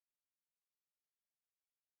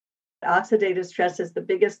Oxidative stress is the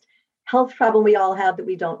biggest health problem we all have that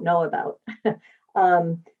we don't know about,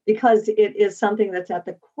 because it is something that's at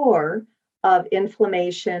the core of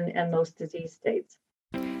inflammation and most disease states.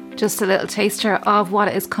 Just a little taster of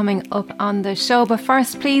what is coming up on the show. But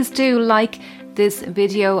first, please do like this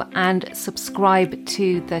video and subscribe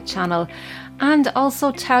to the channel. And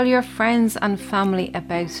also tell your friends and family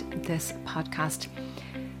about this podcast.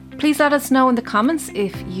 Please let us know in the comments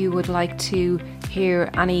if you would like to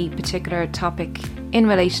hear any particular topic in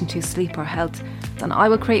relation to sleep or health. Then I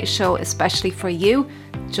will create a show especially for you,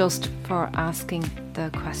 just for asking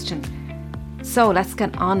the question. So let's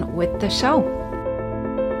get on with the show.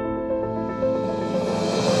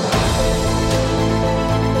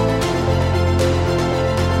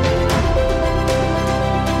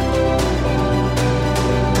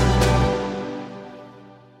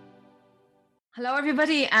 Hello,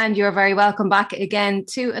 everybody, and you're very welcome back again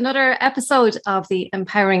to another episode of the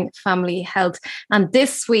Empowering Family Health. And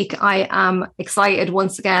this week, I am excited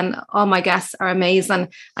once again. All my guests are amazing.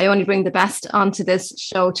 I only bring the best onto this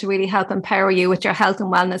show to really help empower you with your health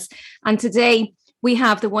and wellness. And today, we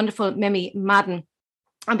have the wonderful Mimi Madden.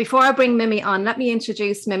 And before I bring Mimi on, let me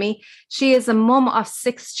introduce Mimi. She is a mum of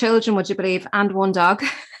 6 children, would you believe, and 1 dog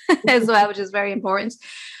as well, which is very important.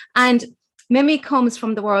 And Mimi comes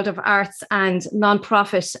from the world of arts and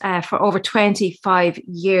nonprofit for over 25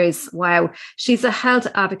 years. Wow. She's a health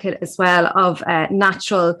advocate as well of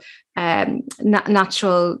natural living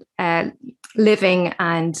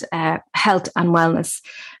and health and wellness.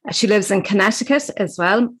 She lives in Connecticut as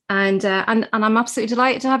well. And I'm absolutely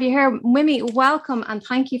delighted to have you here. Mimi, welcome, and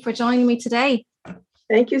thank you for joining me today.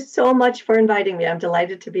 Thank you so much for inviting me. I'm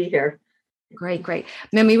delighted to be here. Great.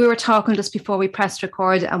 Mimi, we were talking just before we pressed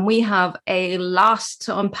record, and we have a lot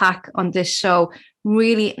to unpack on this show.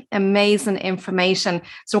 Really amazing information.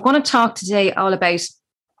 So we're going to talk today all about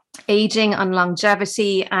aging and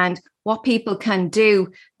longevity and what people can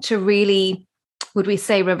do to really, would we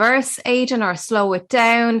say, reverse aging or slow it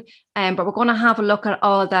down? But we're going to have a look at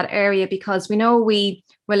all that area because we know we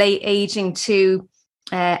relate aging to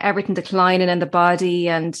everything declining in the body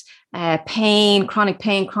and pain,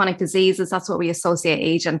 chronic diseases. That's what we associate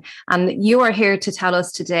aging. And you are here to tell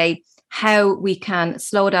us today how we can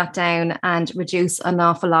slow that down and reduce an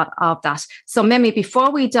awful lot of that. So Mimi,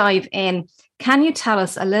 before we dive in, can you tell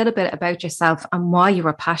us a little bit about yourself and why you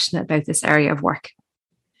were passionate about this area of work?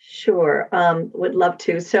 Sure, would love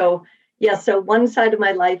to. So one side of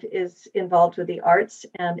my life is involved with the arts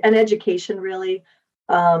and education, really.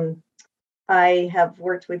 I have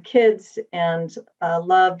worked with kids and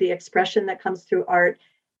love the expression that comes through art.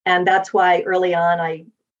 And that's why early on I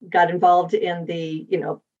got involved in the,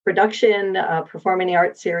 production, performing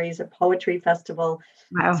arts series, a poetry festival.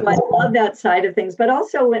 Wow. So I love that side of things, but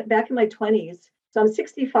also went back in my 20s. So I'm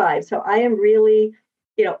 65. So I am really,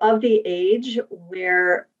 of the age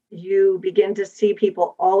where you begin to see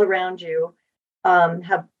people all around you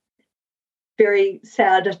have very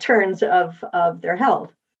sad turns of their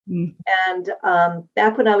health. Mm. And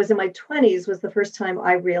back when I was in my 20s was the first time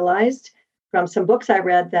I realized from some books I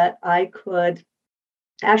read that I could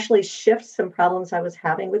actually shift some problems I was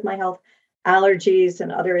having with my health, allergies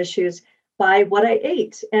and other issues by what I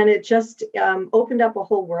ate. And it just opened up a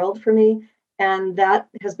whole world for me. And that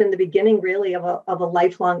has been the beginning really of a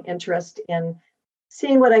lifelong interest in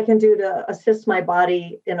seeing what I can do to assist my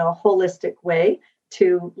body in a holistic way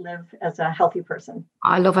to live as a healthy person.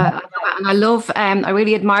 I love it. And I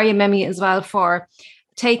really admire you, Mimi, as well for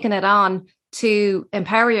taking it on to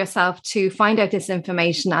empower yourself to find out this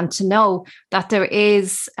information and to know that there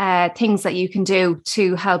is things that you can do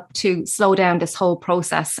to help to slow down this whole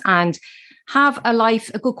process and have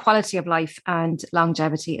a good quality of life and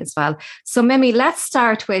longevity as well. So Mimi, let's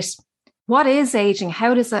start with what is aging?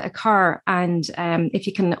 How does it occur? And if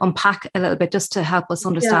you can unpack a little bit just to help us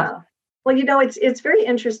understand. Yeah. Well, it's very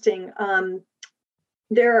interesting.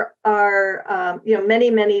 There are,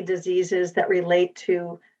 many diseases that relate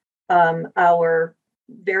to our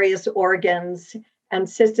various organs and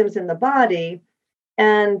systems in the body.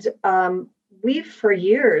 And we've, for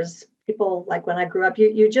years, people, like when I grew up,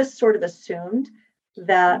 you just sort of assumed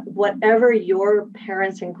that whatever your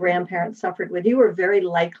parents and grandparents suffered with, you were very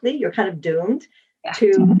likely, you're kind of doomed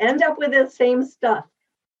to end up with the same stuff.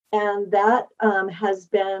 And that has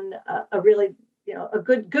been a really, a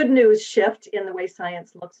good news shift in the way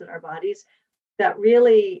science looks at our bodies. That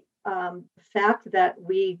really, the fact that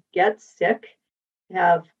we get sick,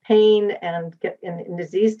 have pain, and get in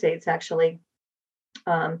disease states, actually,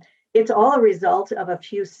 it's all a result of a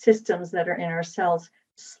few systems that are in our cells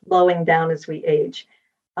slowing down as we age.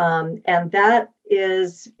 And that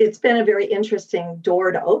it's been a very interesting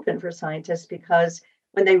door to open for scientists, because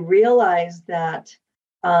when they realize that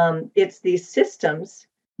it's these systems,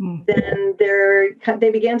 then they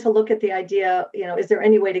began to look at the idea, is there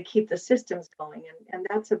any way to keep the systems going? And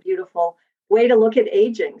that's a beautiful way to look at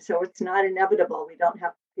aging. So it's not inevitable. We don't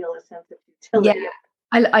have to feel a sense of utility. Yeah.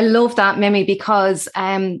 I love that, Mimi, because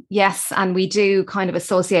yes, and we do kind of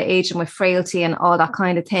associate aging with frailty and all that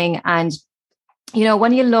kind of thing. And,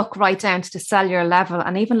 when you look right down to the cellular level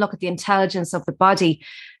and even look at the intelligence of the body,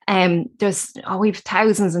 we've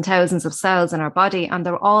thousands and thousands of cells in our body, and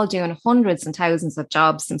they're all doing hundreds and thousands of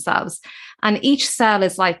jobs themselves. And each cell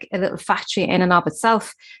is like a little factory in and of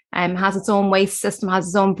itself, has its own waste system, has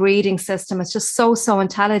its own breathing system. It's just so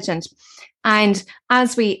intelligent. And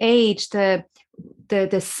as we age, the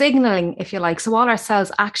signaling, if you like, so all our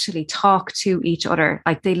cells actually talk to each other.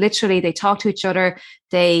 Like they talk to each other.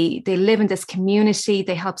 They live in this community.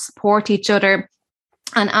 They help support each other.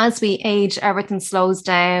 And as we age, everything slows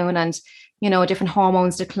down, and different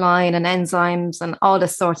hormones decline and enzymes and all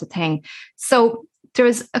this sort of thing. So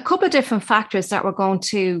there's a couple of different factors that we're going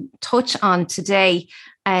to touch on today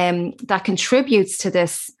that contributes to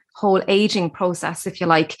this whole aging process, if you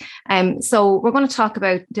like. So we're going to talk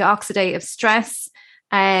about the oxidative stress.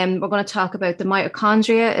 We're going to talk about the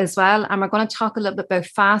mitochondria as well. And we're going to talk a little bit about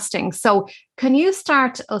fasting. So can you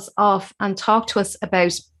start us off and talk to us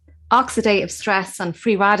about oxidative stress and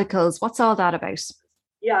free radicals? What's all that about?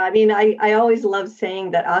 Yeah, I mean, I always love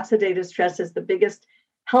saying that oxidative stress is the biggest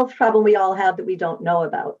health problem we all have that we don't know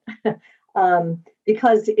about,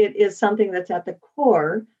 because it is something that's at the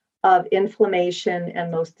core of inflammation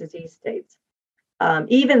and most disease states.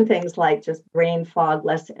 Even things like just brain fog,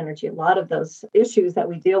 less energy, a lot of those issues that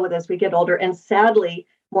we deal with as we get older, and sadly,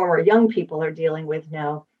 more and more young people are dealing with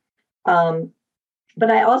now.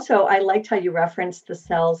 But I liked how you referenced the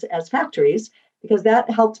cells as factories, because that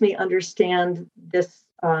helped me understand this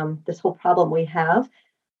whole problem we have.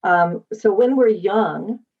 So when we're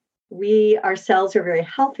young, our cells are very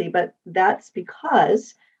healthy, but that's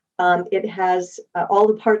because it has all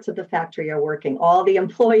the parts of the factory are working. All the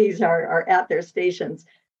employees are at their stations,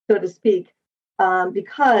 so to speak,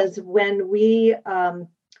 because when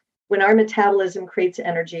our metabolism creates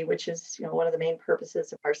energy, which is one of the main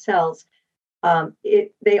purposes of our cells,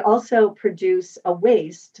 they also produce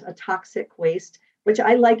a toxic waste, which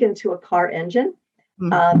I liken to a car engine.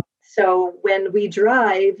 So when we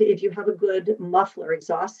drive, if you have a good muffler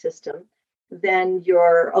exhaust system, then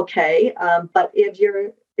you're okay. But if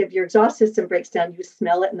your exhaust system breaks down, you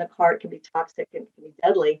smell it in the car, it can be toxic and it can be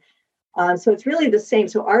deadly. So it's really the same.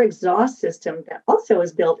 So our exhaust system that also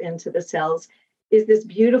is built into the cells is this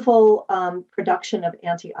beautiful production of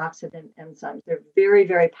antioxidant enzymes. They're very,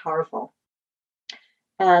 very powerful.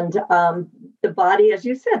 And the body, as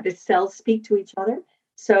you said, the cells speak to each other.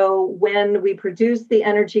 So when we produce the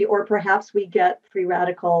energy, or perhaps we get free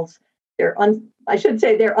radicals, they're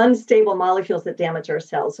unstable molecules that damage our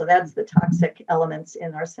cells. So that's the toxic elements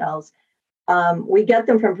in our cells. We get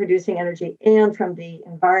them from producing energy and from the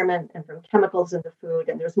environment and from chemicals in the food.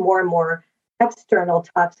 And there's more and more external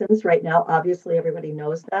toxins right now. Obviously, everybody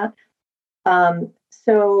knows that.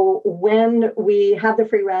 So when we have the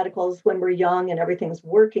free radicals, when we're young and everything's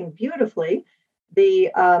working beautifully,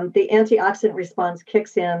 the antioxidant response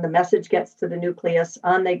kicks in, the message gets to the nucleus,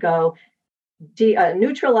 on they go,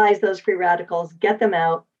 neutralize those free radicals, get them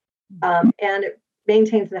out, and it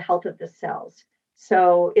maintains the health of the cells.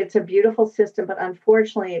 So it's a beautiful system, but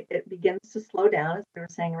unfortunately, it begins to slow down, as we were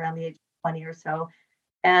saying, around the age of 20 or so.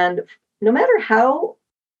 And no matter how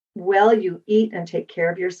well you eat and take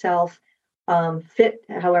care of yourself,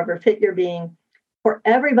 however fit you're being, for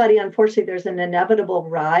everybody, unfortunately, there's an inevitable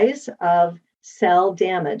rise of cell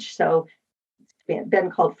damage. So it's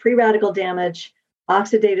been called free radical damage.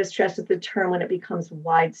 Oxidative stress is the term when it becomes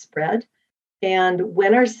widespread. And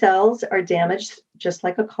when our cells are damaged, just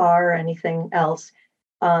like a car or anything else,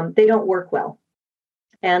 they don't work well.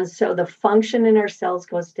 And so the function in our cells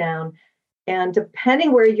goes down. And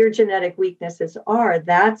depending where your genetic weaknesses are,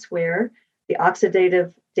 that's where the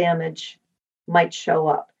oxidative damage might show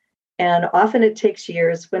up. And often it takes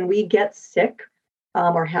years. When we get sick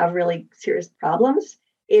or have really serious problems,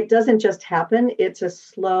 it doesn't just happen. It's a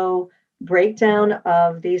slow breakdown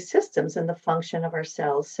of these systems and the function of our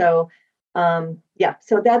cells. So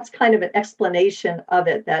so that's kind of an explanation of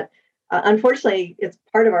it, that unfortunately it's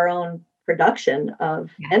part of our own production of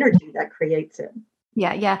energy that creates it.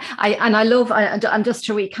 I love, and just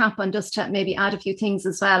to recap and just to maybe add a few things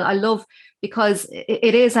as well, I love, because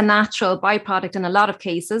it is a natural byproduct in a lot of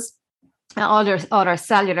cases. all our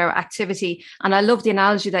cellular activity. And I love the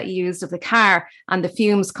analogy that you used of the car and the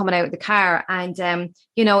fumes coming out of the car. And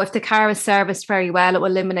if the car is serviced very well, it will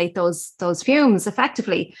eliminate those fumes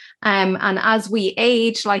effectively. And as we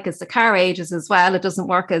age, like as the car ages as well, it doesn't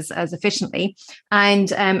work as efficiently,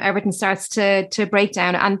 and everything starts to break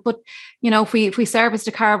down. But if we service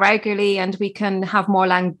the car regularly, and we can have more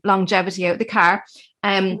longevity out of the car.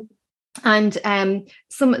 And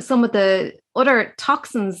some of the other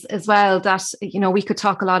toxins as well that, we could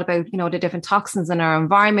talk a lot about, the different toxins in our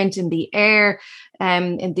environment, in the air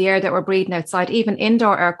that we're breathing outside. Even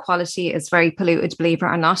indoor air quality is very polluted, believe it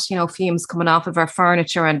or not. Fumes coming off of our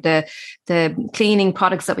furniture and the cleaning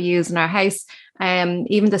products that we use in our house.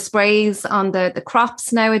 Even the sprays on the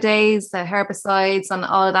crops nowadays, the herbicides and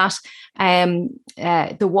all of that.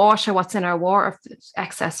 The water, what's in our water,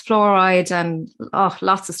 excess fluoride and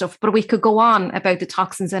lots of stuff. But we could go on about the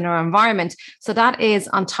toxins in our environment. So that is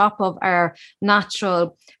on top of our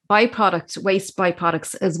natural waste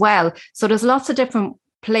byproducts as well. So there's lots of different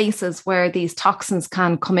places where these toxins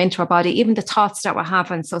can come into our body, even the thoughts that we're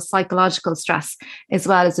having. So psychological stress as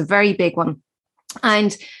well is a very big one.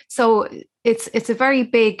 And so it's a very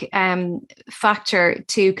big factor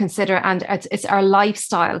to consider, and it's our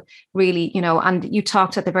lifestyle, really, and you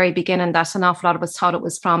talked at the very beginning that an awful lot of us thought it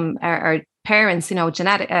was from our parents,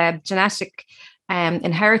 genetic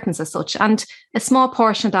inheritance as such, and a small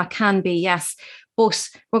portion of that can be, yes. But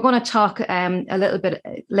we're going to talk a little bit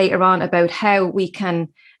later on about how we can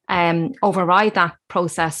override that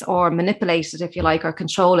process, or manipulate it, if you like, or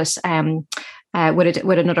control it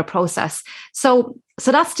with another process. So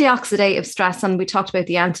that's the oxidative stress, and we talked about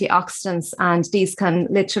the antioxidants, and these can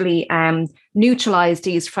literally neutralize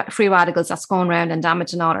these free radicals that's going around and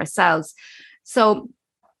damaging all our cells. So,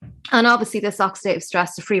 and obviously this oxidative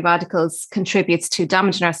stress, the free radicals, contributes to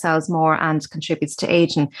damaging our cells more and contributes to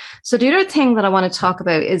aging. So the other thing that I want to talk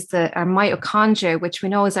about is our mitochondria, which we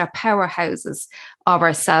know is our powerhouses of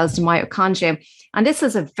our cells, the mitochondria. And this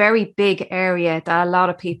is a very big area that a lot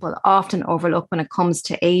of people often overlook when it comes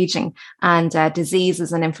to aging and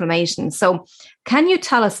diseases and inflammation. So can you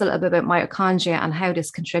tell us a little bit about mitochondria and how this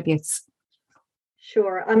contributes?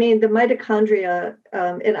 Sure. I mean, the mitochondria,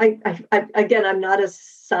 and I again, I'm not a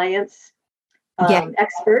science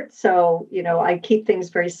expert, so, I keep things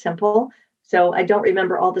very simple. So I don't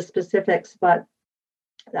remember all the specifics, but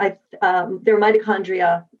there are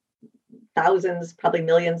mitochondria, thousands, probably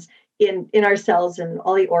millions in our cells and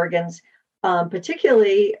all the organs.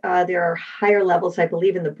 Particularly, there are higher levels, I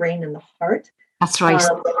believe, in the brain and the heart. That's right.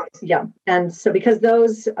 Yeah, and so because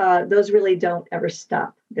those really don't ever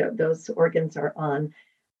stop. Those organs are on,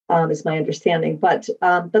 is my understanding. But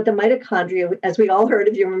the mitochondria, as we all heard,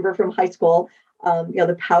 if you remember from high school,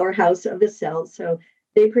 the powerhouse of the cells. So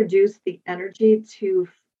they produce the energy to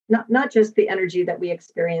not just the energy that we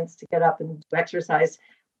experience to get up and do exercise,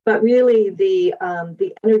 but really the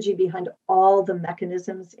energy behind all the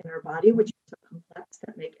mechanisms in our body, which are so complex,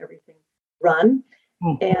 that make everything run.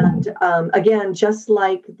 And again, just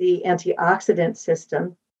like the antioxidant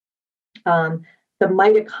system, the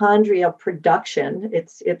mitochondria production,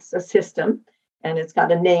 it's a system, and it's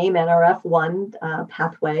got a name, NRF1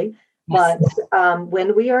 pathway. But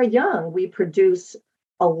when we are young, we produce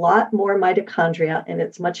a lot more mitochondria, and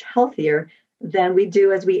it's much healthier than we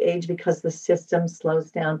do as we age, because the system slows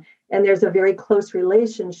down. And there's a very close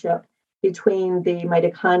relationship between the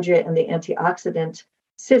mitochondria and the antioxidant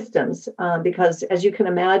systems, because as you can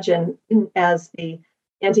imagine, as the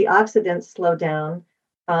antioxidants slow down,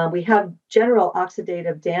 we have general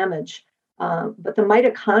oxidative damage, but the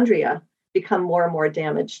mitochondria become more and more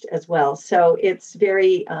damaged as well. So it's they're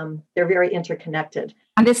very interconnected.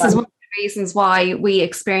 And this is one of the reasons why we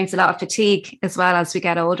experience a lot of fatigue as well as we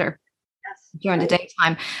get older during the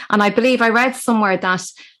daytime. And I believe I read somewhere that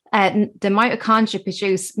the mitochondria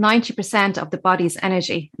produce 90% of the body's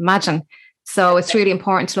energy. Imagine. So it's really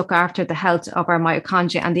important to look after the health of our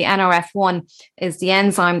mitochondria. And the NRF1 is the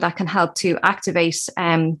enzyme that can help to activate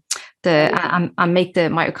and make the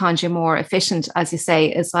mitochondria more efficient, as you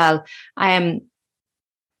say, as well. And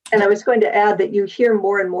I was going to add that you hear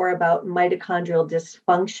more and more about mitochondrial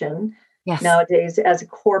dysfunction nowadays as a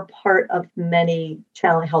core part of many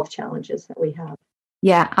health challenges that we have.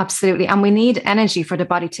 Yeah, absolutely. And we need energy for the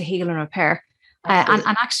body to heal and repair. And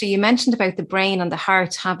actually, you mentioned about the brain and the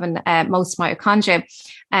heart having most mitochondria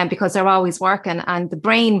because they're always working. And the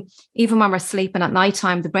brain, even when we're sleeping at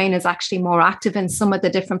nighttime, the brain is actually more active in some of the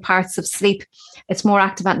different parts of sleep. It's more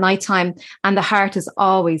active at nighttime. And the heart is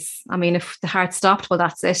always, if the heart stopped, well,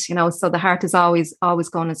 that's it, so the heart is always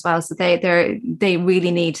going as well. So they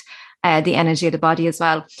really need the energy of the body as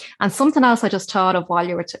well. And something else I just thought of while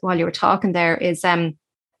you were talking there is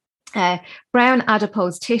brown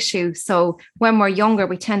adipose tissue. So when we're younger,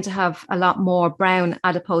 we tend to have a lot more brown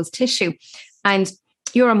adipose tissue. And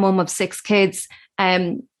you're a mum of 6 kids.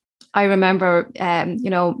 I remember,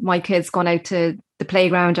 my kids going out to the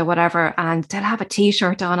playground or whatever, and they'll have a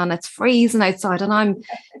t-shirt on and it's freezing outside. And I'm,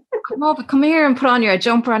 come here and put on your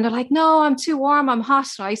jumper. And they're like, no, I'm too warm. I'm hot,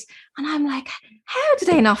 right? And I'm like, how do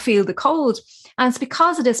they not feel the cold? And it's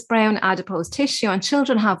because of this brown adipose tissue, and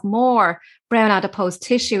children have more brown adipose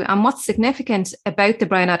tissue. And what's significant about the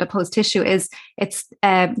brown adipose tissue is it's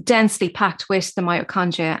densely packed with the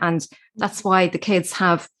mitochondria. And that's why the kids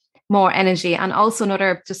have more energy. And also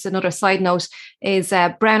another side note is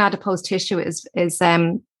brown adipose tissue is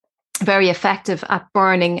very effective at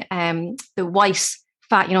burning the white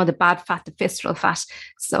fat, the bad fat, the visceral fat.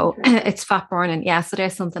 So it's fat burning. Yeah. So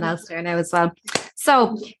there's something else there now as well.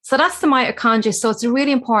 So that's the mitochondria. So it's a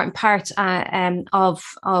really important part of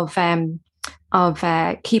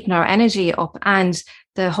keeping our energy up, and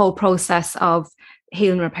the whole process of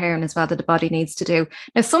healing, repairing as well that the body needs to do.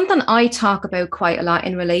 Now, something I talk about quite a lot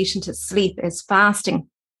in relation to sleep is fasting.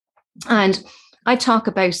 And I talk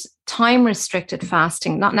about time restricted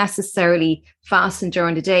fasting, not necessarily fasting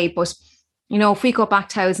during the day, but if we go back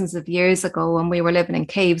thousands of years ago when we were living in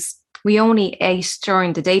caves, we only ate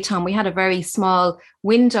during the daytime. We had a very small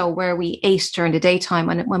window where we ate during the daytime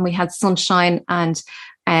when we had sunshine, and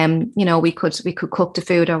we could cook the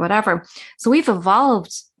food or whatever. So we've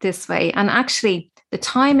evolved this way. And actually, the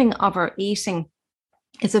timing of our eating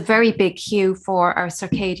is a very big cue for our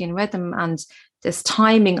circadian rhythm and this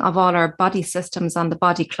timing of all our body systems and the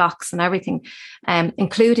body clocks and everything,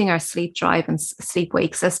 including our sleep drive and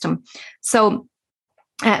sleep-wake system. So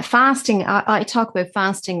fasting, I talk about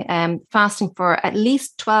fasting for at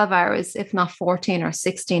least 12 hours, if not 14 or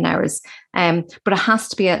 16 hours, but it has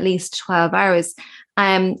to be at least 12 hours.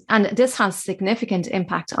 And this has significant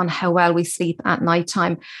impact on how well we sleep at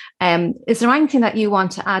nighttime. Is there anything that you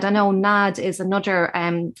want to add? I know NAD is another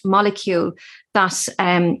molecule that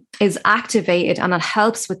is activated, and it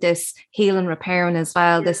helps with this healing, repairing as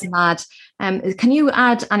well, this NAD. Can you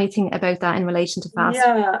add anything about that in relation to fasting?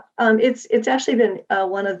 Yeah, it's actually been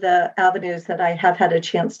one of the avenues that I have had a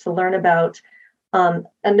chance to learn about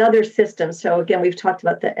another system. So again, we've talked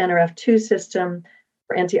about the NRF2 system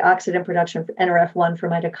for antioxidant production, for NRF1 for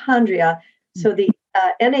mitochondria. So the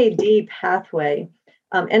NAD pathway,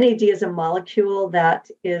 NAD is a molecule that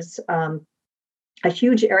is a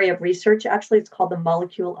huge area of research. Actually, it's called the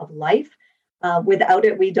molecule of life. Without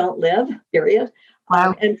it, we don't live, period.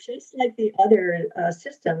 Wow. And just like the other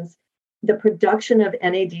systems, the production of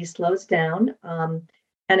NAD slows down,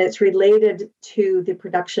 and it's related to the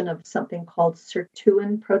production of something called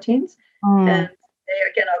sirtuin proteins. And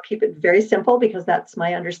again, I'll keep it very simple because that's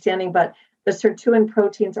my understanding, but the sirtuin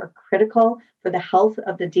proteins are critical for the health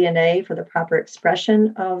of the DNA, for the proper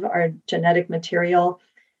expression of our genetic material,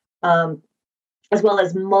 as well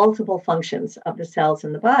as multiple functions of the cells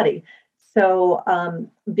in the body. So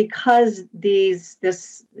because this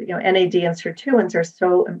NAD and sirtuins are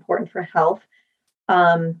so important for health,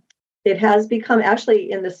 it has become, actually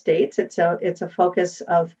in the States, it's a focus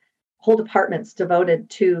of whole departments devoted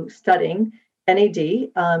to studying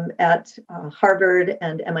NAD at Harvard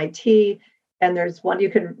and MIT. And there's one you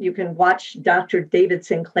can watch. Dr. David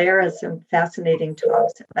Sinclair has some fascinating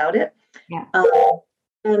talks about it. Yeah.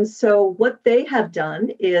 And so what they have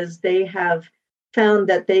done is they have found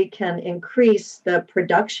that they can increase the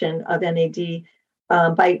production of NAD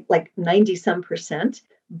by like 90%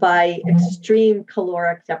 by extreme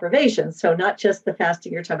caloric deprivation. So not just the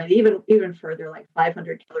fasting you're talking about, even further, like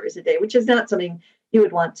 500 calories a day, which is not something you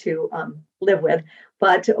would want to live with.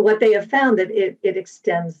 But what they have found that it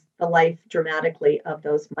extends the life dramatically of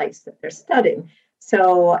those mice that they're studying.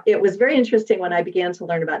 So it was very interesting when I began to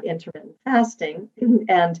learn about intermittent fasting,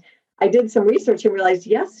 and I did some research and realized,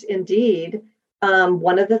 yes, indeed,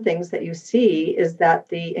 one of the things that you see is that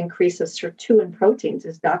the increase of sirtuin proteins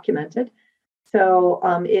is documented. So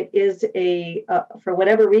it is for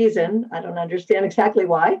whatever reason, I don't understand exactly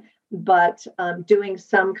why, but doing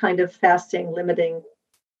some kind of fasting, limiting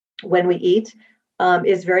when we eat,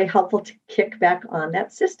 is very helpful to kick back on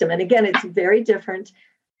that system. And again, it's very different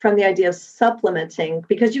from the idea of supplementing,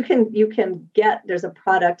 because you can get, there's a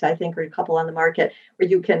product, I think, or a couple on the market where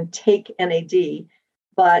you can take NAD,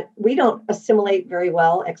 but we don't assimilate very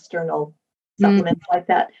well external supplements like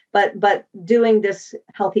that. But doing this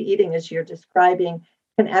healthy eating, as you're describing,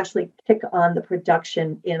 can actually kick on the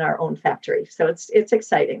production in our own factory. So it's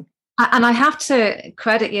exciting. And I have to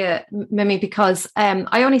credit you, Mimi, because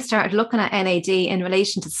I only started looking at NAD in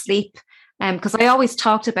relation to sleep, because I always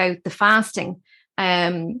talked about the fasting,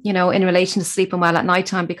 in relation to sleeping well at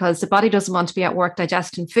nighttime, because the body doesn't want to be at work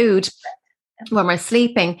digesting food when we're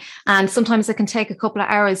sleeping. And sometimes it can take a couple of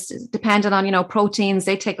hours, depending on, proteins,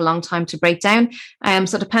 they take a long time to break down.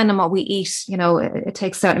 So depending on what we eat, it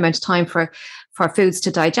takes a certain amount of time for foods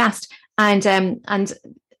to digest. And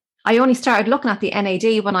I only started looking at the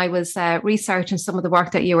NAD when I was researching some of the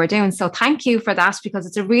work that you were doing. So thank you for that, because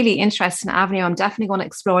it's a really interesting avenue. I'm definitely going to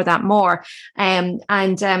explore that more. And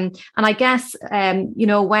I guess,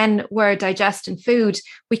 when we're digesting food,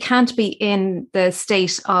 we can't be in the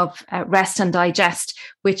state of rest and digest,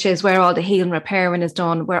 which is where all the healing repairing is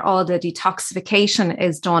done, where all the detoxification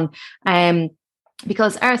is done.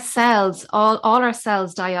 Because our cells, all our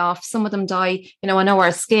cells die off. Some of them die, I know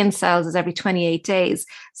our skin cells is every 28 days.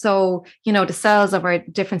 So, the cells of our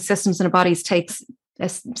different systems in our bodies takes a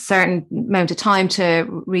certain amount of time to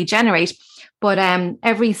regenerate. But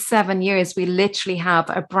every 7 years, we literally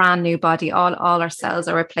have a brand new body. All our cells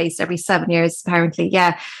are replaced every 7 years, apparently.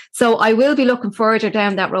 Yeah. So I will be looking further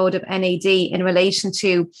down that road of NAD in relation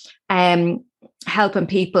to helping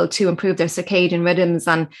people to improve their circadian rhythms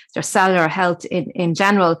and their cellular health in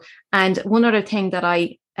general. And one other thing that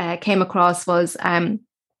I came across was in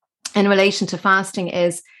relation to fasting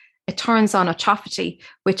is it turns on autophagy,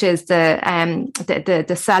 which is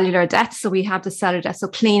the cellular death. So we have the cellular death, so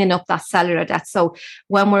cleaning up that cellular death. So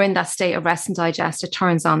when we're in that state of rest and digest, it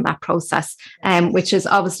turns on that process, which is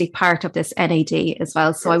obviously part of this NAD as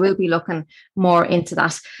well. So I will be looking more into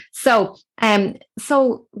that. So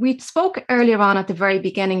we spoke earlier on at the very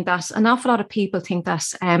beginning that an awful lot of people think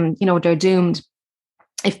that they're doomed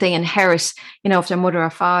if they inherit, if their mother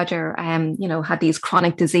or father, had these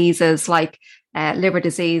chronic diseases like liver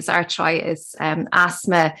disease, arthritis,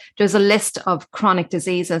 asthma. There's a list of chronic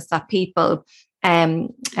diseases that people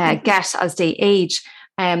get as they age.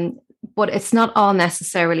 But it's not all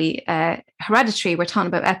necessarily hereditary. We're talking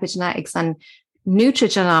about epigenetics and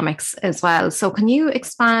nutrigenomics as well. So can you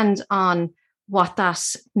expand on what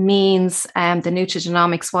that means, the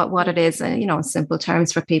nutrigenomics, what it is, in simple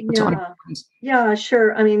terms for people to understand? Yeah,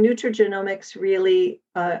 sure. I mean, nutrigenomics really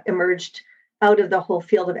emerged out of the whole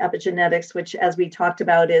field of epigenetics, which, as we talked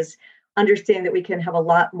about, is understanding that we can have a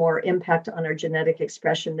lot more impact on our genetic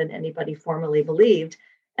expression than anybody formerly believed.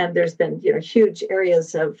 And there's been, huge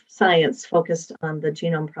areas of science focused on the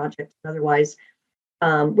Genome Project and otherwise,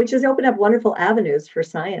 which has opened up wonderful avenues for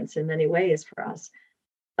science in many ways for us.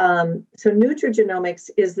 So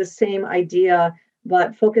nutrigenomics is the same idea,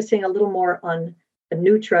 but focusing a little more on the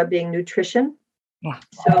nutra being nutrition. Yeah.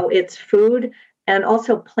 So it's food and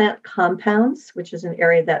also plant compounds, which is an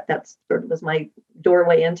area that sort of was my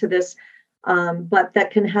doorway into this, but that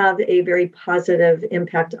can have a very positive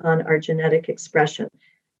impact on our genetic expression.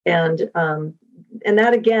 And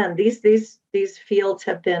that, again, these fields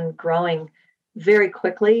have been growing very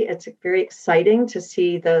quickly. It's very exciting to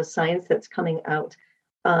see the science that's coming out.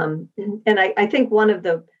 And I think one of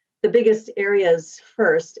the biggest areas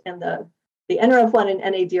first, and the NRF1 and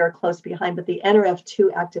NAD are close behind, but the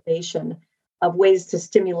NRF2 activation of ways to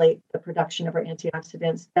stimulate the production of our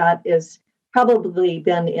antioxidants, that is probably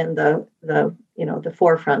been in the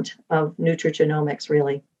forefront of nutrigenomics,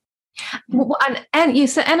 really. And you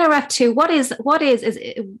said NRF2. What is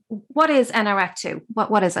NRF2?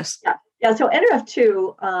 What is it? Yeah. So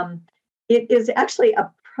NRF2, it is actually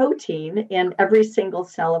a protein in every single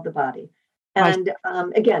cell of the body. And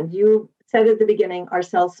again, you said at the beginning, our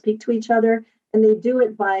cells speak to each other, and they do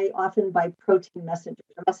it often by protein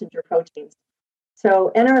messenger proteins.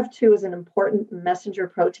 So NRF2 is an important messenger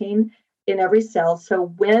protein in every cell.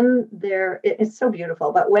 So it's so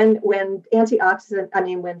beautiful, but when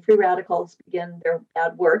free radicals begin their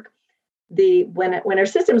bad work, when our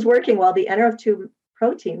system's working well, the NRF2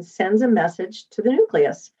 protein sends a message to the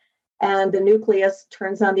nucleus, and the nucleus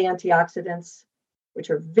turns on the antioxidants,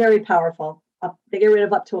 which are very powerful. They get rid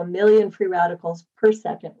of up to 1 million free radicals per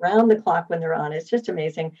second, round the clock when they're on. It's just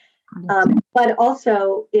amazing. But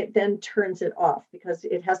also it then turns it off because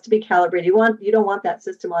it has to be calibrated. You don't want that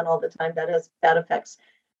system on all the time. That has bad effects.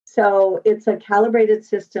 So it's a calibrated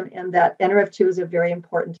system, and that NRF2 is a very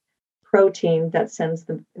important protein that sends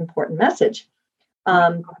the important message.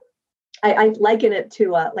 I liken it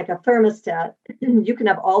to like a thermostat. You can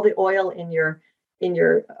have all the oil in your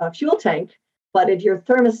fuel tank, but if your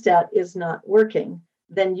thermostat is not working,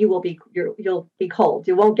 then you'll be cold.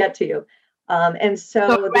 It won't get to you. And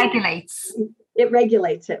so it regulates. It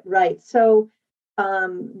regulates it, right? So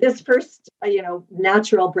this first,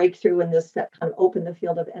 natural breakthrough in this that kind of opened the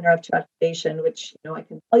field of NRF2 activation, which, I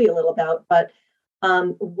can tell you a little about, but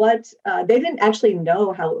what they didn't actually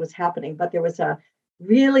know how it was happening, but there was a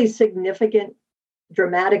really significant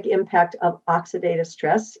dramatic impact of oxidative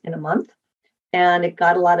stress in a month. And it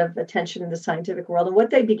got a lot of attention in the scientific world. And what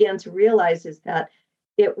they began to realize is that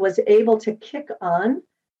it was able to kick on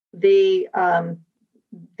the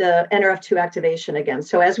NRF2 activation again.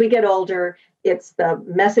 So as we get older, it's the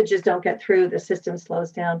messages don't get through, the system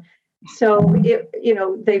slows down. So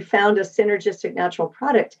they found a synergistic natural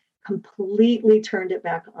product, completely turned it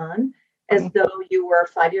back on as though you were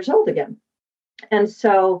 5 years old again. And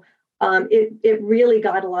so it really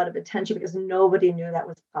got a lot of attention because nobody knew that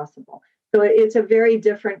was possible. So it's a very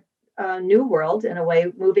different new world in a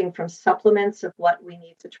way, moving from supplements of what we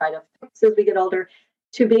need to try to fix as we get older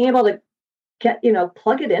to being able to get,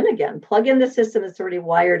 plug it in again, plug in the system that's already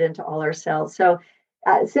wired into all our cells. So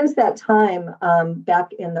since that time,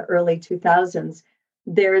 back in the early 2000s,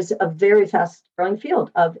 there's a very fast growing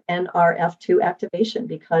field of NRF2 activation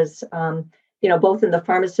because, both in the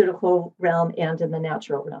pharmaceutical realm and in the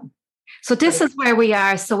natural realm. So this is where we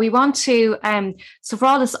are. So we want to, so for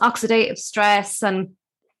all this oxidative stress and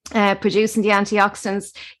producing the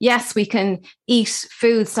antioxidants, yes, we can eat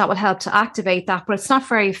foods that will help to activate that, but it's not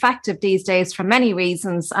very effective these days for many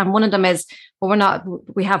reasons. And one of them is,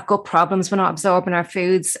 we have gut problems. We're not absorbing our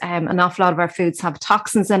foods. An awful lot of our foods have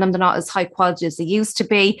toxins in them. They're not as high quality as they used to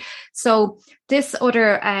be. So this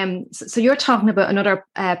other, so you're talking about another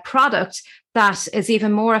product that is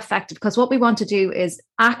even more effective, because what we want to do is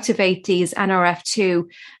activate these NRF2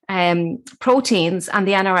 proteins and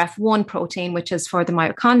the NRF1 protein, which is for the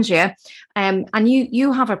mitochondria. And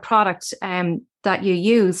you have a product that you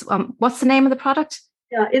use. What's the name of the product?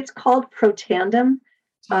 Yeah, it's called Protandim.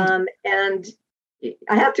 And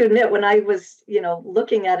I have to admit, when I was,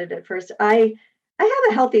 looking at it at first, I have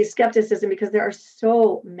a healthy skepticism because there are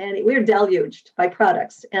so many. We're deluged by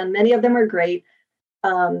products, and many of them are great.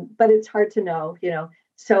 But it's hard to know,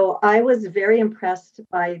 So I was very impressed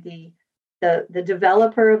by the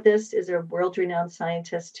developer of this is a world-renowned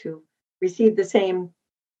scientist who received the same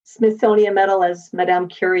Smithsonian medal as Madame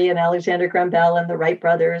Curie and Alexander Graham Bell and the Wright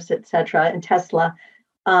brothers, et cetera, and Tesla,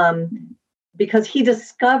 because he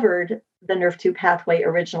discovered the NRF2 pathway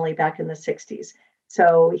originally back in the 60s.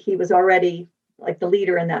 So he was already like the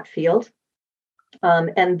leader in that field.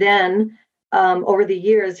 And then over the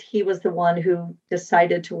years, he was the one who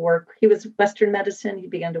decided to work. He was Western medicine. He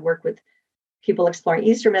began to work with people exploring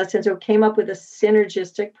Eastern medicine. So came up with a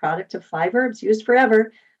synergistic product of 5 herbs used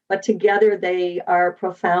forever, but together they are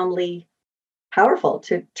profoundly powerful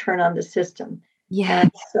to turn on the system. Yeah.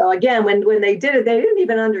 And so again, when they did it, they didn't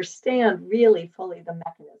even understand really fully the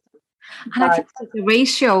mechanism. And I think the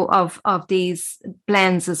ratio of these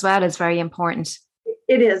blends as well is very important.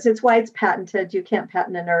 It is. It's why it's patented. You can't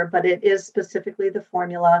patent an herb, but it is specifically the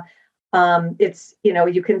formula. It's,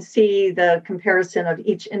 you can see the comparison of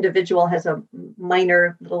each individual has a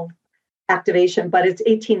minor little activation, but it's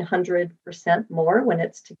 1,800% more when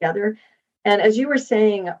it's together. And as you were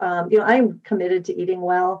saying, I'm committed to eating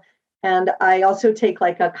well. And I also take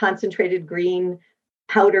like a concentrated green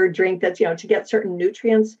powder drink that's, to get certain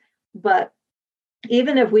nutrients. But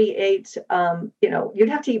even if we ate, you'd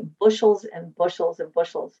have to eat bushels and bushels and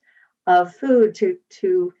bushels of food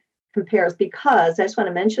to compare, because I just want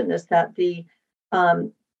to mention this, that the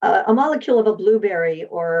a molecule of a blueberry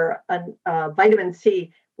or a vitamin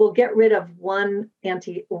C will get rid of one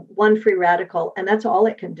free radical, and that's all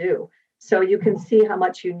it can do. So you can see how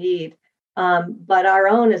much you need. But our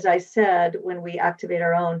own, as I said, when we activate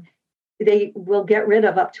our own, they will get rid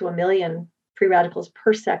of up to 1 million free radicals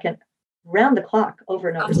per second, round the clock, over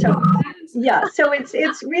and over. So yeah, so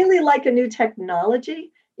it's really like a new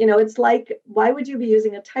technology. It's like, why would you be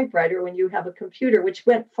using a typewriter when you have a computer, which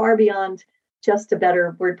went far beyond just a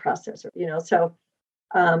better word processor, So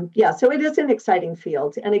so it is an exciting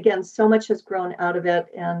field. And again, so much has grown out of it.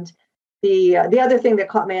 And the other thing that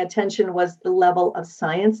caught my attention was the level of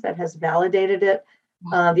science that has validated it.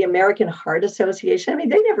 The American Heart Association,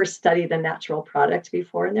 they never studied a natural product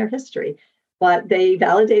before in their history, but they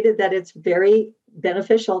validated that it's very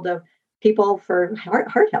beneficial to people for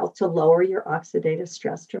heart health to lower your oxidative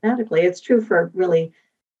stress dramatically. It's true for really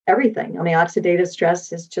everything. Oxidative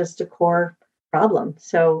stress is just a core problem.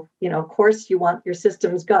 So, of course, you want your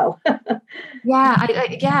systems go.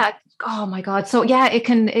 Yeah. Oh my God. So yeah, it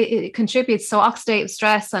contributes. So oxidative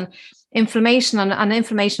stress and inflammation, and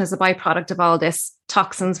inflammation is a byproduct of all this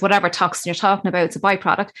toxins, whatever toxin you're talking about, it's a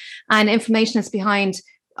byproduct. And inflammation is behind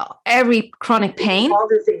every chronic pain. All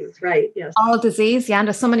disease, right? Yes. All disease, yeah. And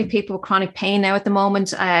there's so many people with chronic pain now at the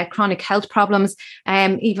moment, chronic health problems,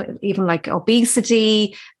 even like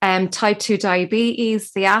obesity, type 2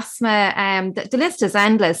 diabetes, the asthma. The list is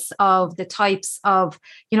endless of the types of,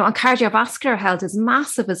 and cardiovascular health is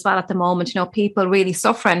massive as well at the moment. People really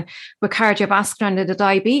suffering with cardiovascular, and the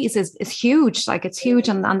diabetes is huge. Like, it's huge,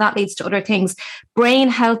 and that leads to other things. Brain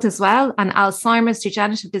health as well, and Alzheimer's,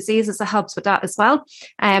 degenerative diseases, it helps with that as well.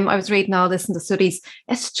 I was reading all this in the studies.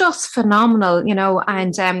 It's just phenomenal,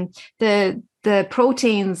 and the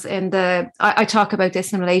proteins in I talk about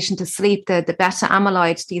this in relation to sleep, the beta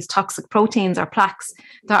amyloid, these toxic proteins or plaques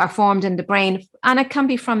that are formed in the brain. And it can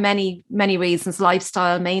be from many, many reasons,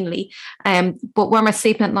 lifestyle mainly. But when we're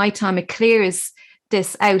sleeping at nighttime, it clears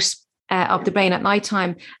this out of the brain at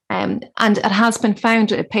nighttime. And it has been found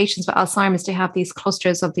that patients with Alzheimer's, they have these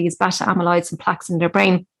clusters of these beta amyloids and plaques in their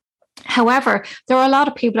brain. However, there are a lot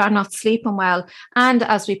of people that are not sleeping well. And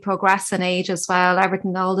as we progress in age as well,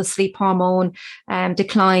 all the sleep hormone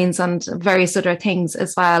declines and various other things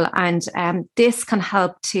as well. And this can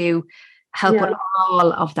help with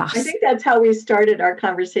all of that. I think that's how we started our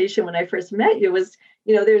conversation when I first met you was,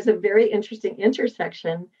 there's a very interesting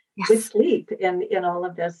intersection with sleep in all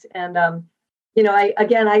of this. And,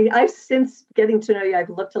 I've since getting to know you, I've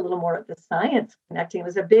looked a little more at the science connecting. It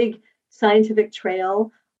was a big scientific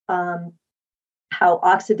trail. How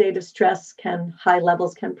oxidative stress high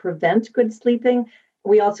levels can prevent good sleeping.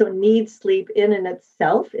 We also need sleep in and of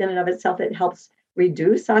itself. It helps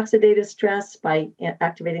reduce oxidative stress by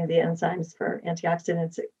activating the enzymes for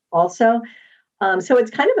antioxidants also. So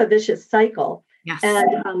it's kind of a vicious cycle. Yes.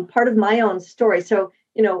 And part of my own story. So,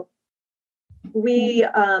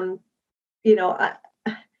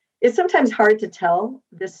 it's sometimes hard to tell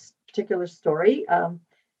this particular story.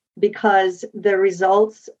 Because the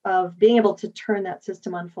results of being able to turn that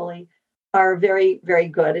system on fully are very, very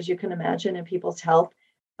good, as you can imagine, in people's health.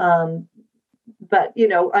 But,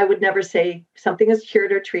 I would never say something is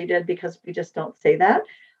cured or treated, because we just don't say that.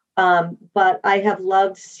 But I have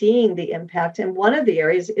loved seeing the impact. And one of the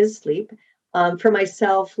areas is sleep. For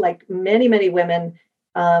myself, like many, many women,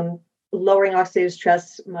 lowering oxidative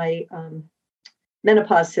stress, my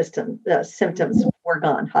menopause symptoms were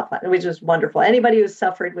gone, which was wonderful. Anybody who's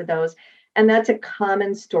suffered with those, and that's a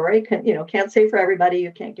common story. Can't say for everybody.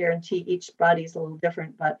 You can't guarantee. Each body's a little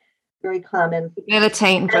different, but very common.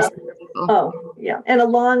 Debilitating for some people. Oh, yeah. And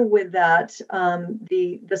along with that,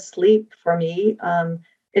 the sleep for me,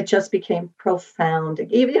 it just became profound.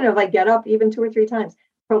 Even if I get up even 2 or 3 times,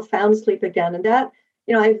 profound sleep again. And that,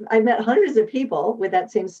 I've met hundreds of people with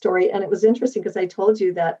that same story. And it was interesting because I told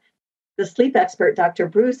you that the sleep expert, Dr.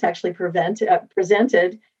 Bruce, actually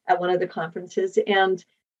presented at one of the conferences. And,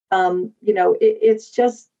 it's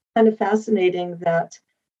just kind of fascinating that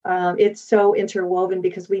it's so interwoven,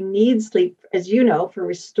 because we need sleep, as you know, for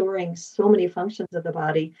restoring so many functions of the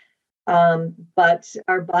body. But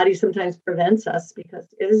our body sometimes prevents us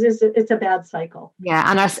because it's a bad cycle. Yeah.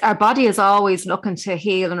 And our body is always looking to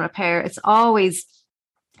heal and repair. It's always,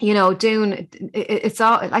 it's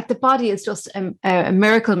all like the body is just a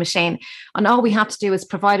miracle machine, and all we have to do is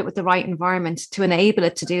provide it with the right environment to enable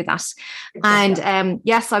it to do that. Exactly. And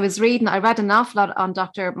yes, I read an awful lot on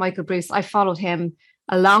Dr. Michael Breus. I followed him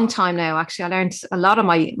a long time now. Actually, I learned a lot of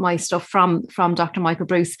my stuff from Dr. Michael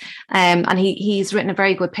Breus, and he's written a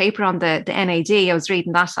very good paper on the NAD. I was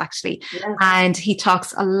reading that actually, yes. And he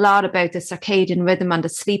talks a lot about the circadian rhythm and the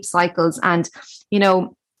sleep cycles. And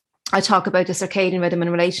I talk about the circadian rhythm in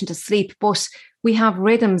relation to sleep, but we have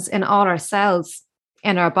rhythms in all our cells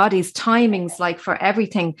in our bodies, timings like for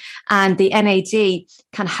everything. And the NAD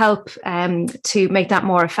can help to make that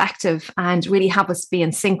more effective and really have us be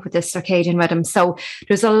in sync with this circadian rhythm. So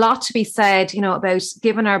there's a lot to be said, about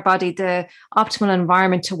giving our body the optimal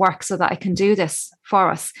environment to work so that it can do this for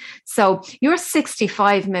us. So you're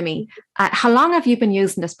 65, Mimi. How long have you been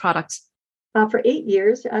using this product? For 8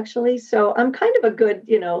 years, actually. So I'm kind of a good,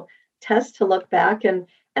 test to look back. And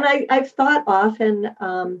I've thought often,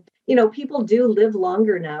 people do live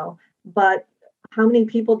longer now, but how many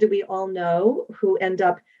people do we all know who end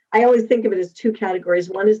up, I always think of it as 2 categories.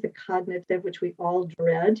 One is the cognitive, which we all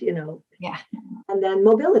dread, yeah, and then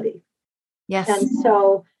mobility. Yes. And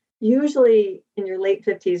so usually in your late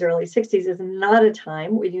 50s, early 60s is not a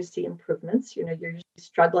time when you see improvements. You're usually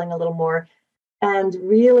struggling a little more. And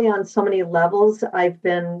really on so many levels, I've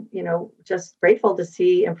been, just grateful to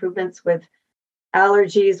see improvements with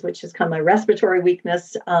allergies, which has come my respiratory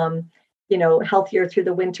weakness, healthier through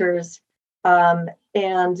the winters,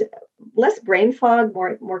 and less brain fog,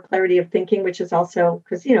 more clarity of thinking, which is also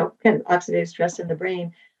because, oxidative stress in the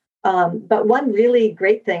brain. But one really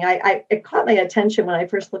great thing, it caught my attention when I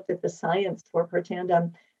first looked at the science for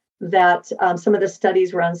Protandim, that some of the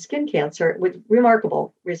studies were on skin cancer with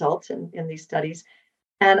remarkable results in these studies.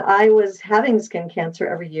 And I was having skin cancer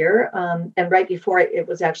every year. And right before it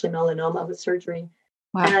was actually melanoma with surgery.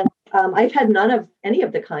 Wow. And I've had none of any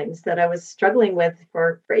of the kinds that I was struggling with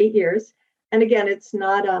for 8 years. And again, it's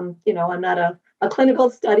not, I'm not a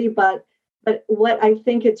clinical study, but what I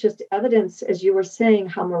think it's just evidence, as you were saying,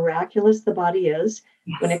 how miraculous the body is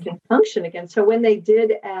when it can function again. So when they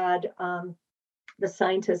did add the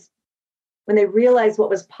scientists, when they realized what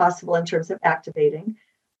was possible in terms of activating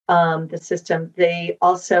the system, they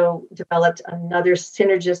also developed another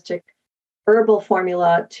synergistic herbal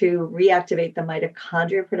formula to reactivate the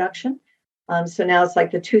mitochondria production. So now it's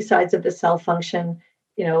like the two sides of the cell function,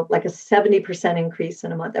 like a 70% increase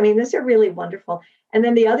in a month. I mean, these are really wonderful. And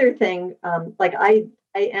then the other thing, I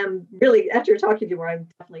am really, after talking to you more, I'm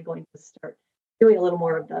definitely going to start doing a little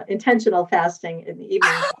more of the intentional fasting in the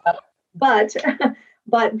evening.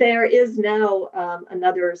 But there is now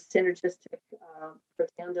another synergistic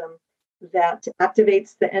Protandim that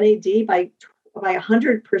activates the NAD by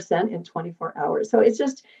 100% in 24 hours. So it's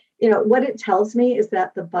just, what it tells me is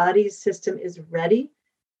that the body's system is ready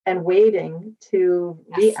and waiting to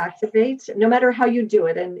reactivate, no matter how you do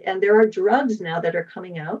it. And there are drugs now that are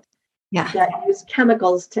coming out that use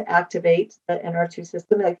chemicals to activate the NR2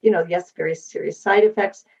 system. Like, yes, very serious side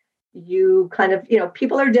effects. You kind of,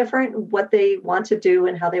 people are different, what they want to do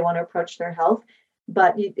and how they want to approach their health.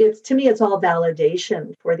 But to me, it's all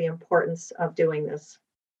validation for the importance of doing this.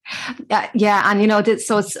 Yeah, and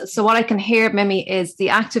so what I can hear, Mimi, is the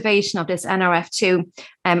activation of this NRF2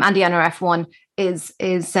 and the NRF1 is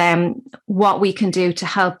what we can do to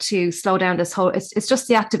help to slow down this whole. It's just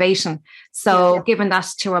the activation. So giving that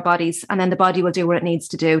to our bodies, and then the body will do what it needs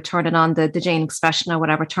to do, turn it on, the gene expression or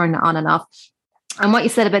whatever, turn it on and off. And what you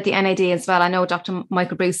said about the NAD as well, I know Dr.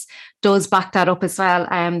 Michael Bruce does back that up as well.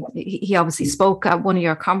 He obviously spoke at one of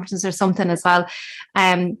your conferences or something as well.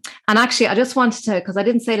 And actually, I just wanted to, because I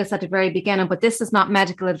didn't say this at the very beginning, but this is not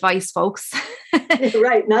medical advice, folks.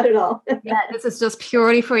 Right, not at all. This is just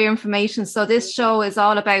purely for your information. So this show is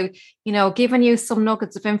all about, giving you some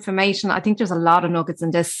nuggets of information. I think there's a lot of nuggets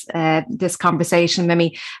in this conversation,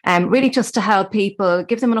 Mimi. Really just to help people,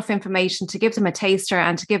 give them enough information to give them a taster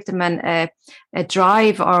and to give them a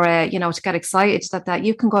drive or to get excited that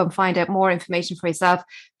you can go and find out more information for yourself.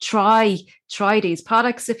 Try these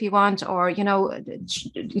products if you want, or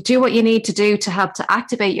do what you need to do to help to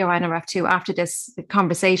activate your NRF2 after this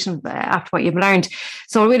conversation, after what you've learned.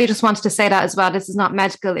 So I really just wanted to say that as well. This is not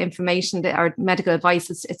medical information or medical advice.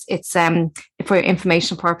 It's for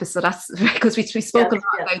information purpose. So that's because we spoke a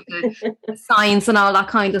lot about the science and all that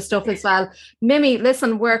kind of stuff as well. Mimi,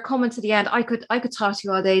 listen, we're coming to the end. I could talk to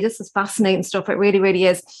you all day. This is fascinating stuff. It really, really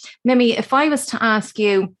is. Mimi, if I was to ask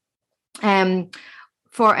you,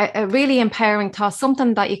 for a really empowering thought,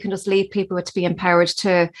 something that you can just leave people with to be empowered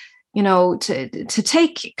to, to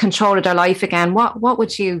take control of their life again, what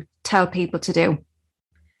would you tell people to do?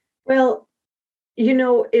 Well,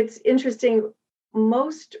 it's interesting.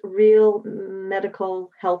 Most real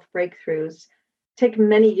medical health breakthroughs take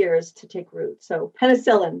many years to take root. So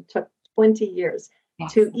penicillin took 20 years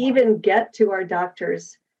to even get to our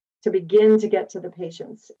doctors, to begin to get to the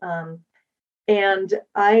patients. And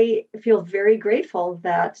I feel very grateful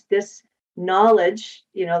that this knowledge,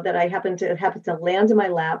 that I happen to land in my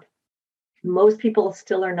lap, most people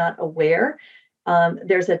still are not aware.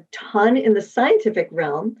 There's a ton in the scientific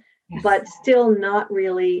realm, but still not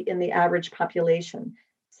really in the average population.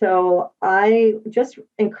 So I just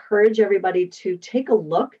encourage everybody to take a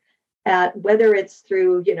look at whether it's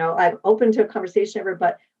through, I'm open to a conversation ever,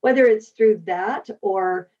 but whether it's through that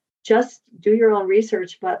or just do your own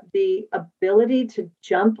research, but the ability to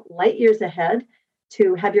jump light years ahead,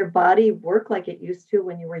 to have your body work like it used to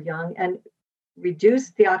when you were young and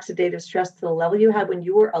reduce the oxidative stress to the level you had when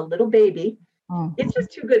you were a little baby. It's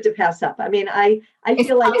just too good to pass up. I mean, I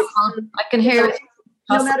feel like I can hear it.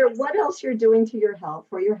 No matter what else you're doing to your health,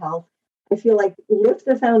 I feel like lift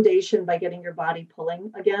the foundation by getting your body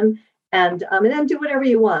pulling again, and then do whatever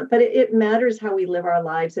you want. But it matters how we live our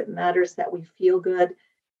lives. It matters that we feel good.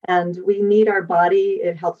 And we need our body.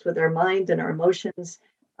 It helps with our mind and our emotions.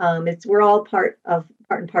 We're all part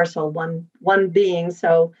and parcel, one being.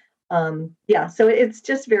 So so it's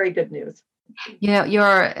just very good news.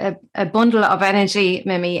 You're a bundle of energy,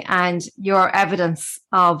 Mimi, and your evidence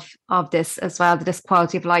of this as well, this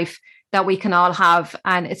quality of life that we can all have.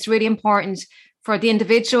 And it's really important for the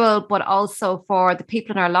individual, but also for the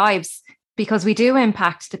people in our lives, because we do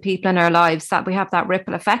impact the people in our lives, that we have that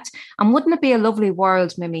ripple effect. And wouldn't it be a lovely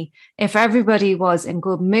world, Mimi, if everybody was in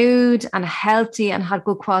good mood and healthy and had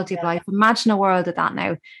good quality of life? Imagine a world of that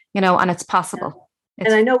now, and it's possible.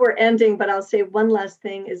 And I know we're ending, but I'll say one last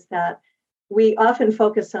thing is that we often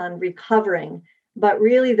focus on recovering, but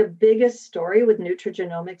really the biggest story with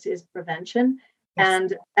nutrigenomics is prevention.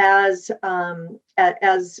 Yes. And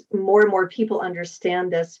as more and more people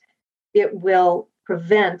understand this, it will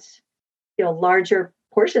prevent larger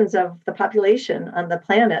portions of the population on the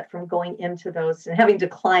planet from going into those and having to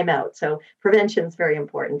climb out. So prevention is very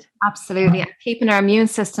important. Absolutely. And keeping our immune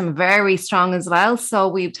system very strong as well. So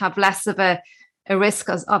we'd have less of a risk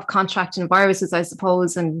of contracting viruses, I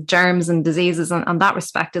suppose, and germs and diseases on that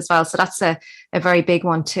respect as well. So that's a very big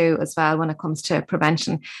one too, as well, when it comes to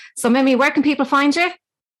prevention. So Mimi, where can people find you?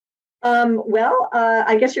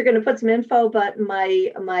 I guess you're going to put some info, but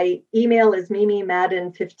my email is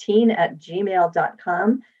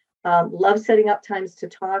mimimadden15@gmail.com. Love setting up times to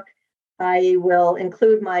talk. I will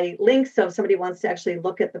include my links. So if somebody wants to actually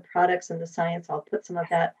look at the products and the science, I'll put some of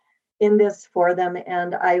that in this for them.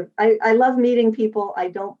 And I love meeting people. I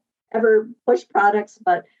don't ever push products,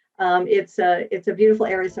 but it's a beautiful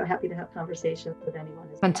area. So happy to have conversations with anyone.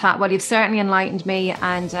 Fantastic. Well, you've certainly enlightened me,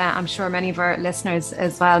 and I'm sure many of our listeners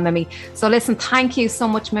as well, Mimi. So listen, thank you so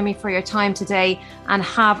much, Mimi, for your time today, and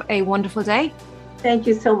have a wonderful day. Thank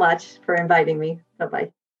you so much for inviting me.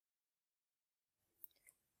 Bye-bye.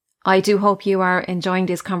 I do hope you are enjoying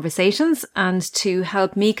these conversations, and to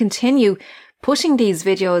help me continue pushing these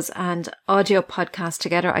videos and audio podcasts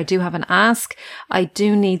together, I do have an ask. I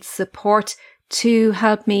do need support to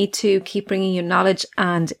help me to keep bringing you knowledge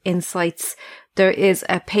and insights. There is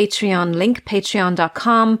a Patreon link,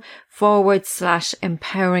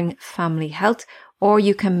 patreon.com/empowering family health, or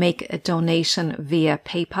you can make a donation via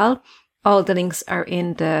PayPal. All the links are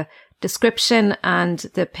in the description and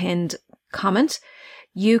the pinned comment.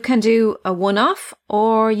 You can do a one-off,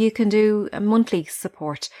 or you can do a monthly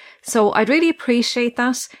support. So I'd really appreciate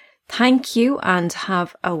that. Thank you, and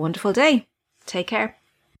have a wonderful day. Take care.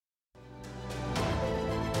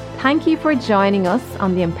 Thank you for joining us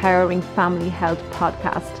on the Empowering Family Health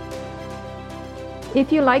podcast.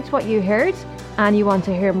 If you liked what you heard and you want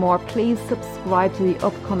to hear more, please subscribe to the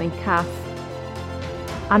upcoming casts.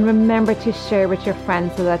 And remember to share with your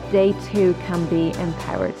friends so that they too can be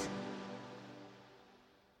empowered.